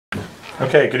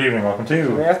Okay, good evening. Welcome to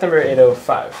Math number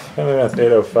 805.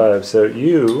 FamilyMath805. So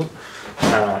you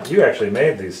actually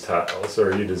made these tiles,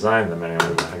 or you designed them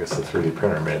anyway. I guess the 3D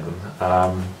printer made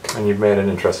them. And you've made an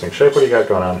interesting shape. What do you got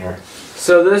going on here?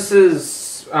 So this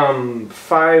is 5.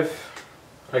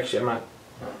 Actually, I'm not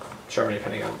sure how many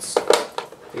pentagons. I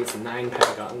think it's 9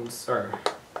 pentagons, or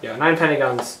yeah, 9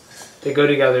 pentagons. They go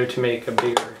together to make a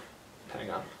bigger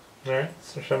pentagon. All right.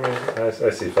 So show me. I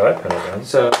see 5 pentagons.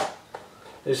 So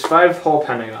there's 5 whole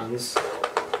pentagons,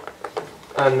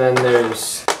 and then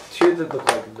there's 2 that look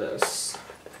like this,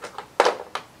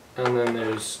 and then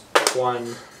there's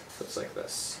 1 that's like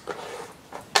this,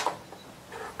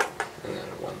 and then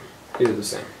 1. These are the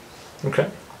same. Okay.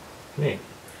 Neat.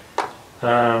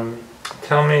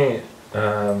 Tell me,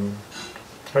 how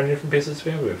many different pieces do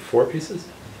we have? We have 4 pieces?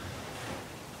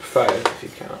 5 if you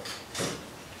count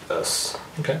this.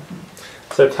 Okay.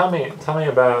 So tell me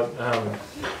about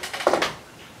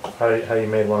how you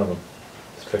made one of them.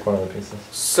 Just pick one of the pieces.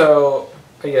 So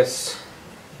I guess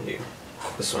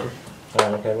this one.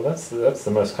 Okay. Well, that's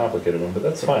the most complicated one, but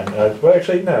that's fine. Well,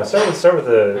 actually, no. Start with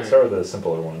the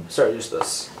simpler one. Sorry, just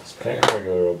this. Okay.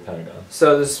 Regular old pentagon.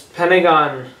 So this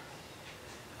pentagon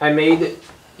I made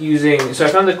using. So I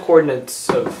found the coordinates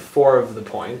of 4 of the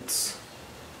points.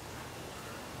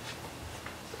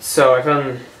 So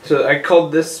I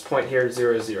called this point here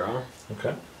 0, 0.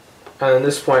 Okay. And then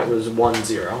this point was 1,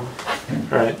 0. All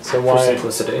right. So why? For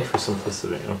simplicity. For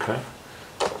simplicity. Okay.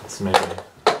 Let's maybe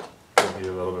give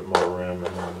you a little bit more room,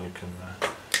 and then you can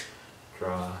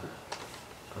draw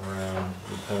around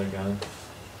the pentagon.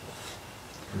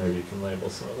 Maybe you can label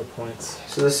some of the points.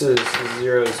 So this is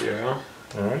 0, 0.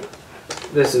 All right.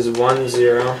 This is 1,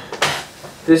 0.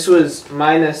 This was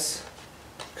minus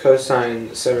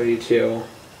cosine 72,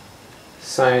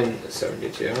 sine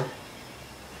 72.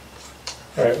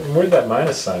 All right. Where did that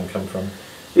minus sign come from?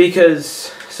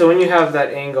 Because, so when you have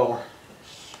that angle,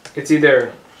 it's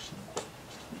either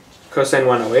cosine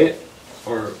 108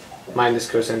 or minus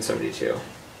cosine 72.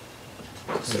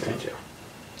 72.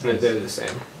 And they're the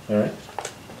same. All right.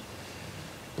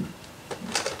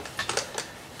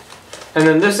 And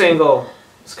then this angle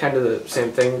is kind of the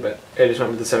same thing, but I just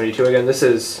went with the 72 again. This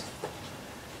is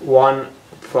 1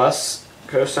 plus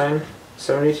cosine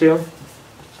 72,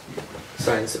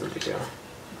 sine 72.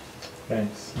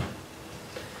 Thanks.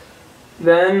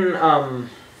 Then I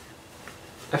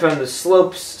found the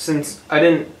slopes, since I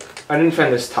didn't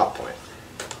find this top point.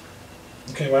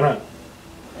 Okay, why not?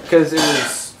 Because it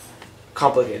was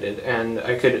complicated, and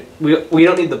we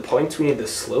don't need the points, we need the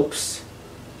slopes,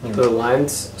 the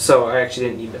lines. So I actually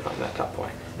didn't need to find that top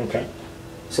point. Okay.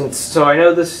 So I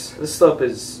know this slope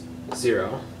is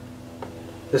 0.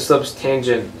 This slope's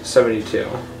tangent 72.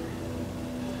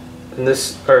 And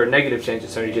this, or negative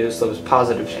tangent 72, this slope is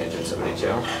positive tangent 72.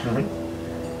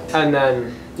 Mm-hmm. And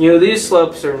then, these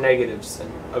slopes are negatives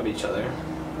of each other.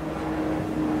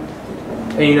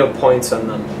 And points on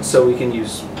them, so we can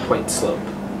use point slope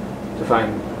to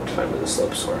find where the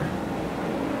slopes were.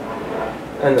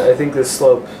 And I think this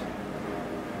slope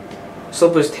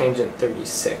was tangent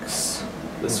 36.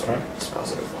 This one, this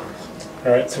positive one.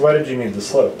 All right. So why did you need the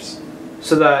slopes?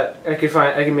 So that I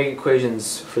can make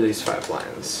equations for these 5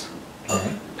 lines. All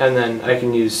right. And then I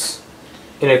can use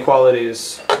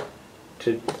inequalities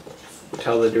to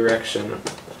tell the direction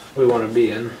we want to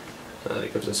be in. And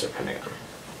that gives us our pentagon.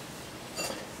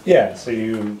 Yeah. So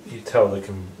you tell the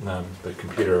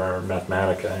computer or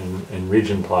Mathematica in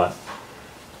region plot.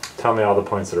 Tell me all the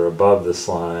points that are above this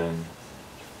line,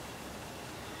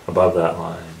 above that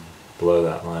line, below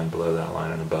that line, below that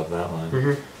line, and above that line.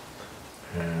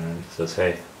 Mm-hmm. And it says,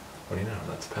 hey, what do you know?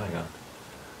 That's a pentagon.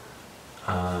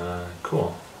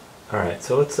 Cool. All right,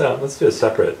 so let's do a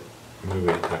separate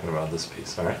movie talking about this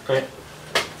piece. All right. All right.